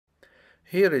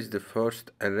Here is the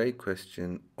first array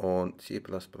question on C++.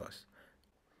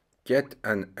 Get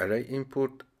an array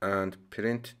input and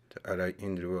print the array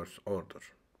in reverse order.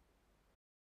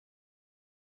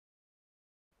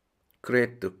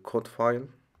 Create the code file.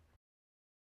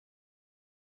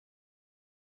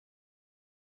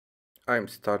 I'm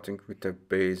starting with a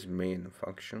base main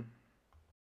function.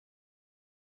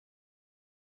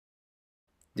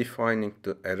 Defining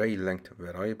the array length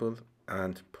variable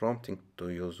and prompting the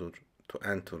user to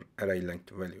enter array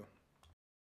length value.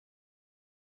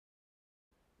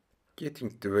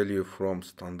 Getting the value from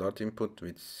standard input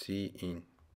with cin.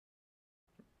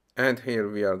 And here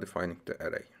we are defining the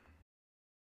array.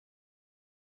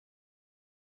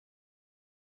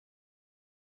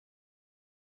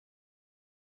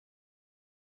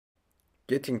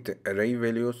 Getting the array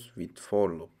values with for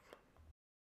loop.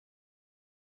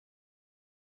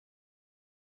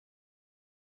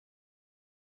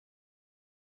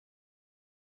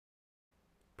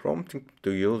 Prompting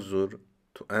the user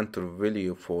to enter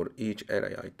value for each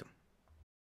array item.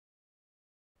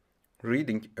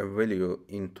 Reading a value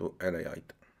into array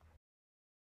item.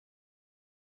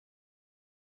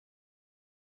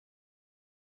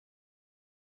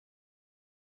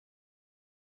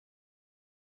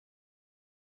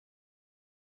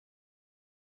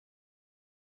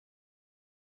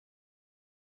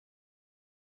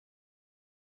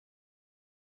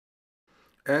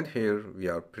 And here we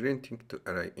are printing the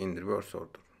array in reverse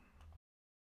order.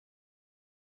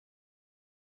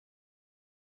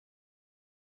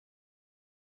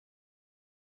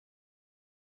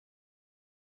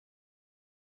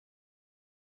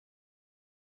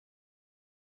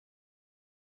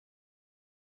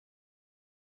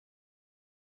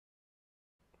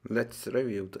 Let's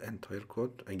review the entire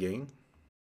code again.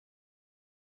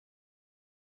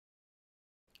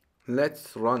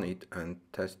 Let's run it and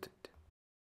test it.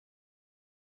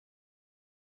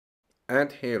 And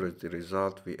here is the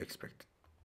result we expected.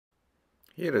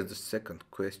 Here is the second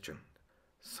question.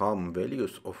 Sum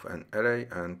values of an array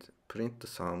and print the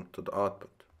sum to the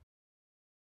output.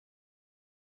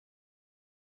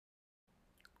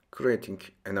 Creating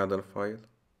another file,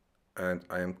 and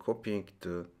I am copying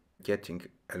the getting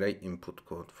array input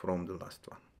code from the last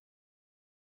one.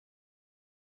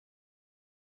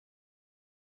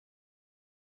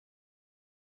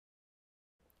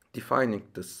 Defining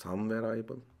the sum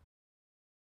variable.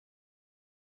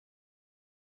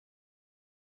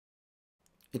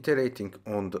 Iterating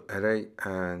on the array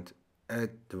and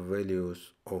add the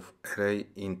values of array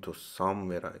into sum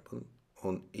variable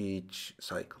on each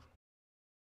cycle.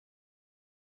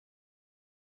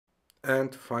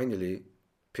 And finally,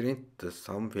 print the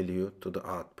sum value to the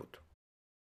output.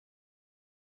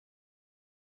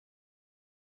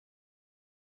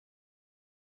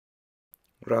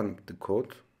 Running the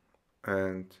code,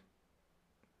 and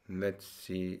let's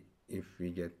see if we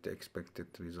get the expected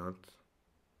result.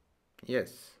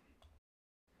 Yes.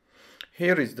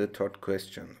 Here is the third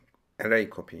question, array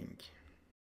copying.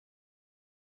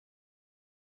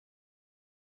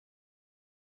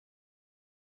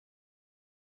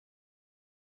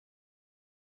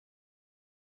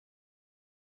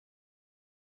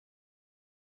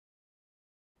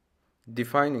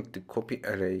 Defining the copy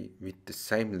array with the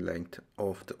same length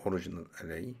of the original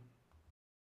array.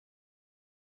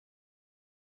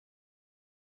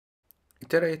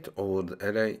 Iterate over the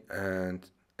array and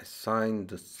assign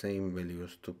the same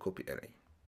values to copy array.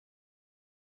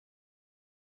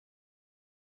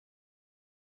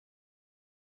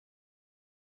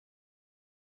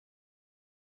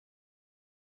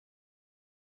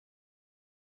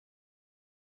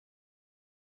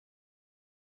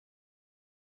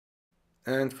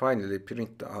 And finally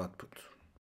print the output.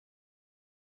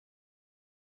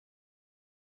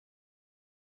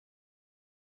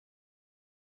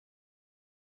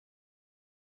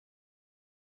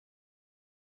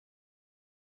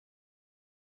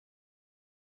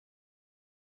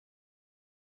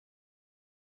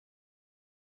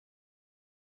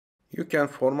 You can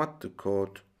format the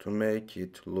code to make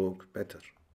it look better.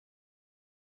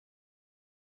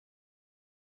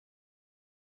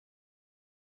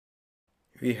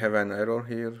 We have an error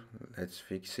here. Let's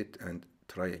fix it and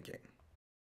try again.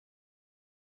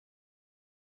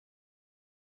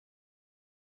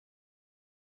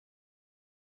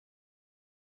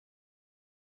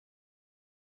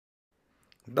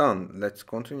 Done. Let's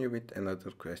continue with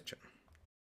another question.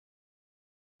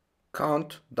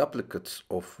 Count duplicates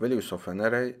of values of an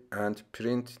array and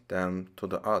print them to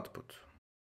the output.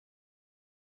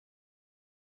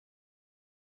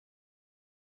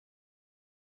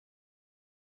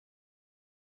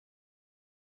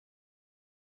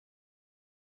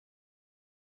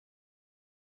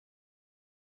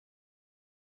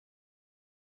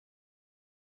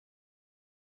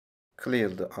 Clear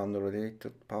the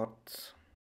unrelated parts.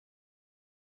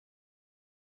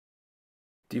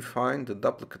 Define the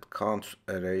duplicate counts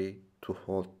array to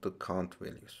hold the count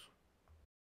values.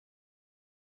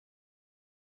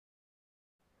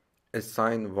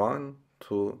 Assign 1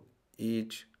 to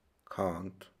each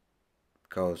count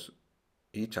because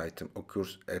each item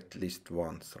occurs at least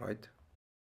once, right?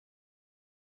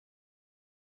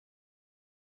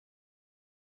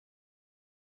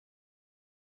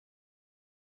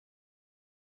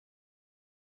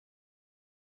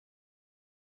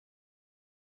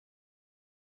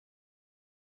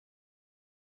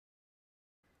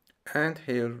 And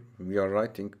here we are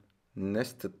writing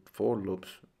nested for loops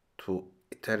to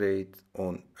iterate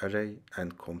on array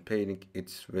and comparing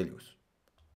its values.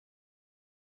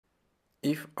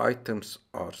 If items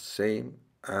are same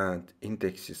and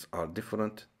indexes are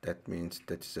different, that means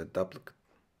that is a duplicate.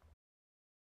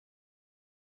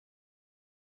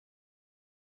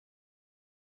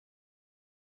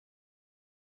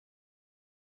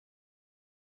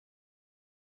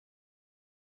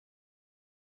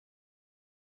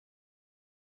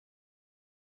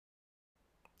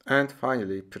 And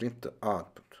finally, print the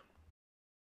output.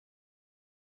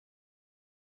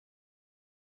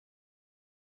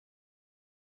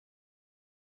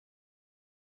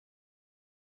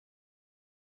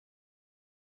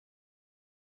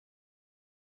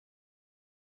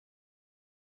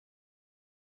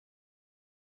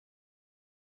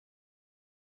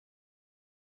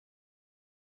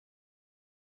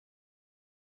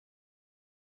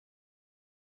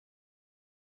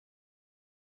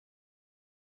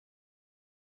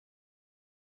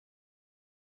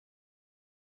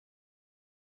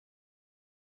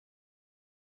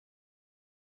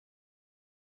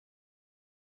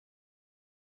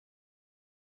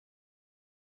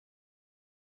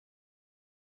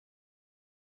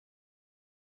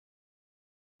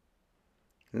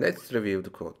 Let's review the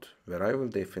code. Variable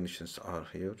definitions are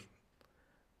here,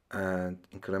 and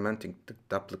incrementing the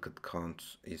duplicate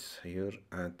counts is here,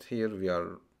 and here we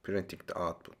are printing the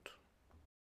output.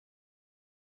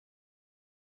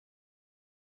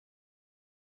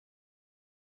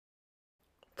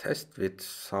 Test with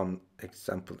some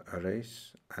example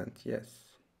arrays, and yes.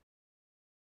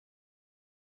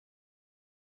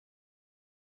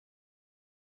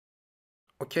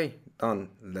 Okay,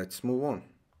 done. Let's move on.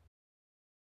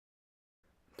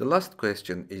 The last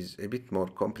question is a bit more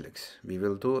complex. We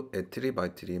will do a 3 by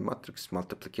 3 matrix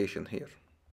multiplication here.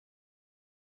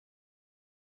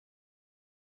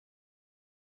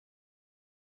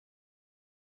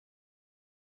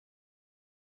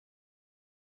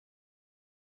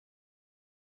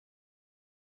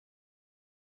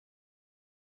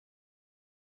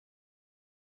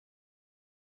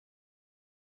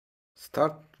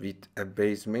 Start with a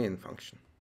base main function.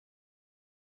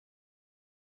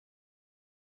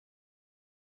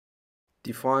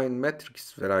 Define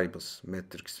matrix variables,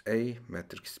 matrix A,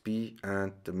 matrix B,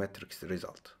 and the matrix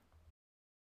result.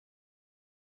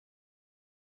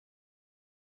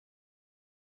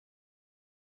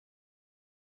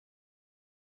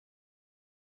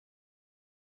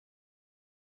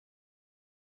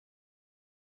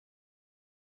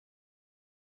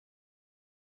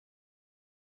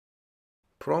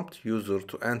 Prompt user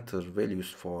to enter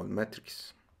values for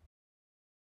matrix.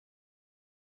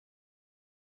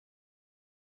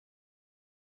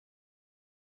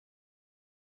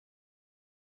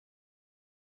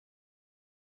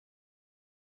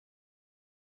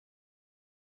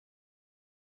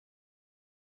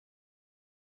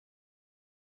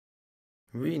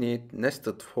 We need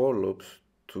nested for loops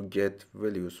to get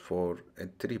values for a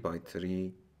 3 by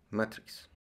 3 matrix.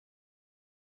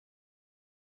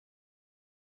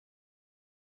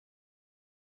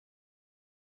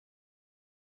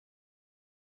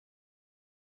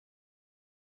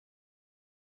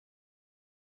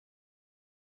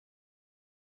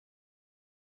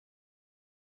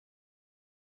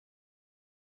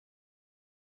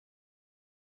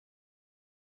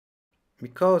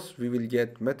 Because we will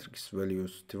get matrix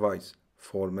values twice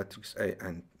for matrix A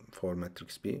and for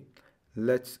matrix B,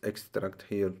 let's extract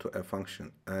here to a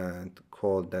function and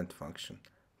call that function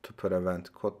to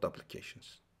prevent code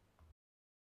duplications.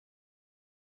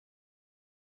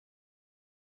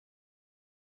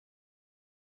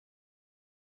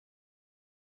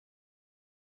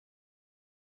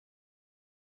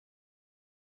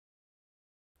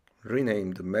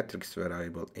 Rename the matrix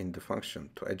variable in the function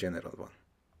to a general one.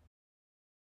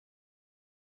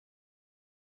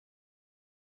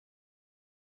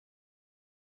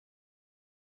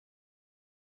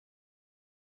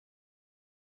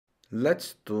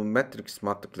 Let's do matrix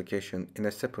multiplication in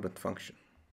a separate function.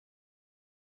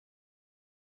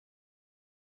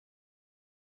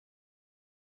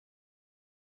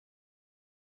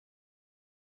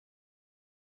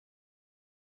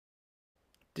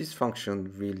 This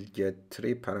function will get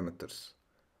three parameters,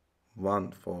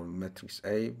 one for matrix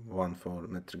A, one for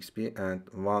matrix B, and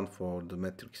one for the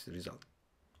matrix result.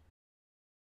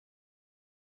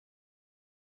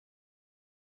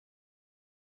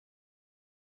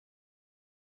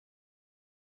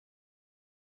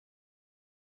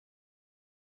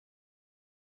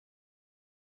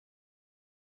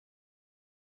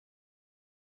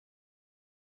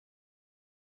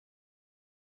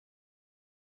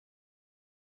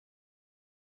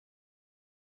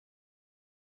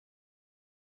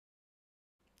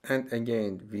 And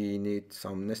again, we need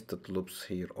some nested loops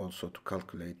here also to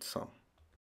calculate sum.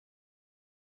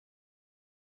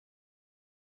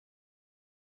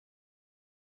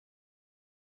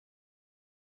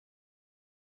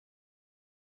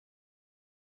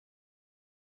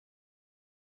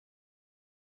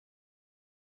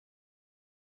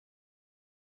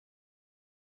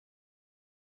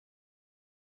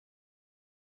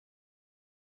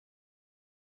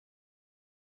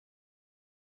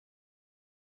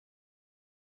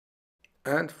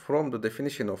 And from the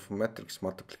definition of matrix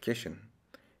multiplication,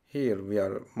 here we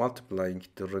are multiplying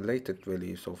the related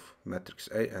values of matrix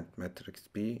A and matrix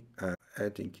B and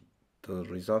adding the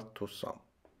result to sum.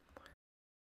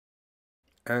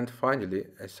 And finally,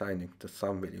 assigning the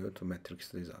sum value to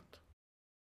matrix result.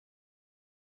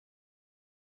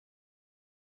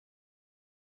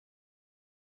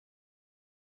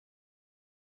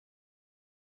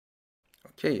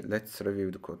 Okay, let's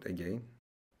review the code again.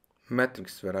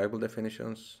 Matrix variable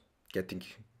definitions, getting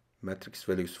matrix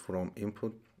values from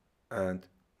input, and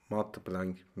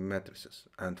multiplying matrices.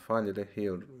 And finally,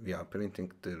 here we are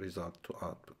printing the result to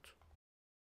output.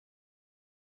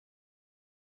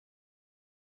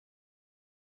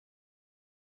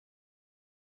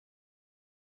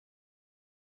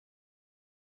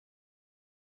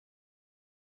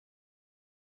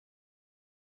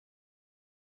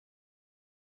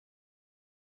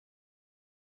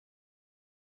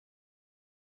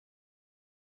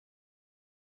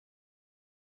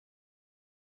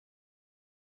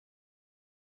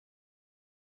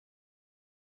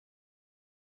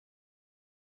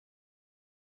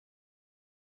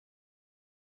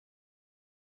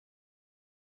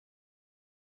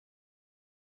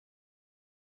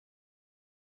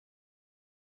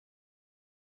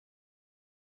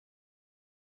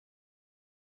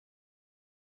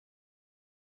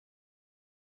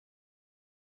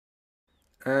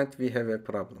 And we have a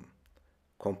problem.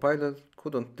 Compiler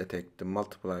couldn't detect the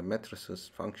multiply matrices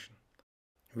function.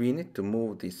 We need to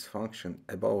move this function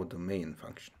above the main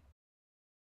function.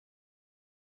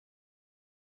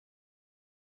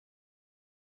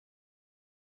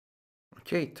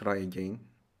 Okay, try again.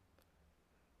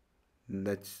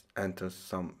 Let's enter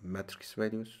some matrix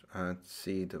values and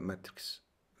see the matrix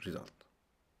result.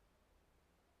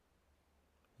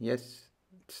 Yes,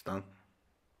 it's done.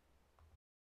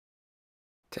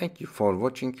 Thank you for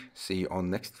watching. See you on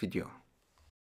next video.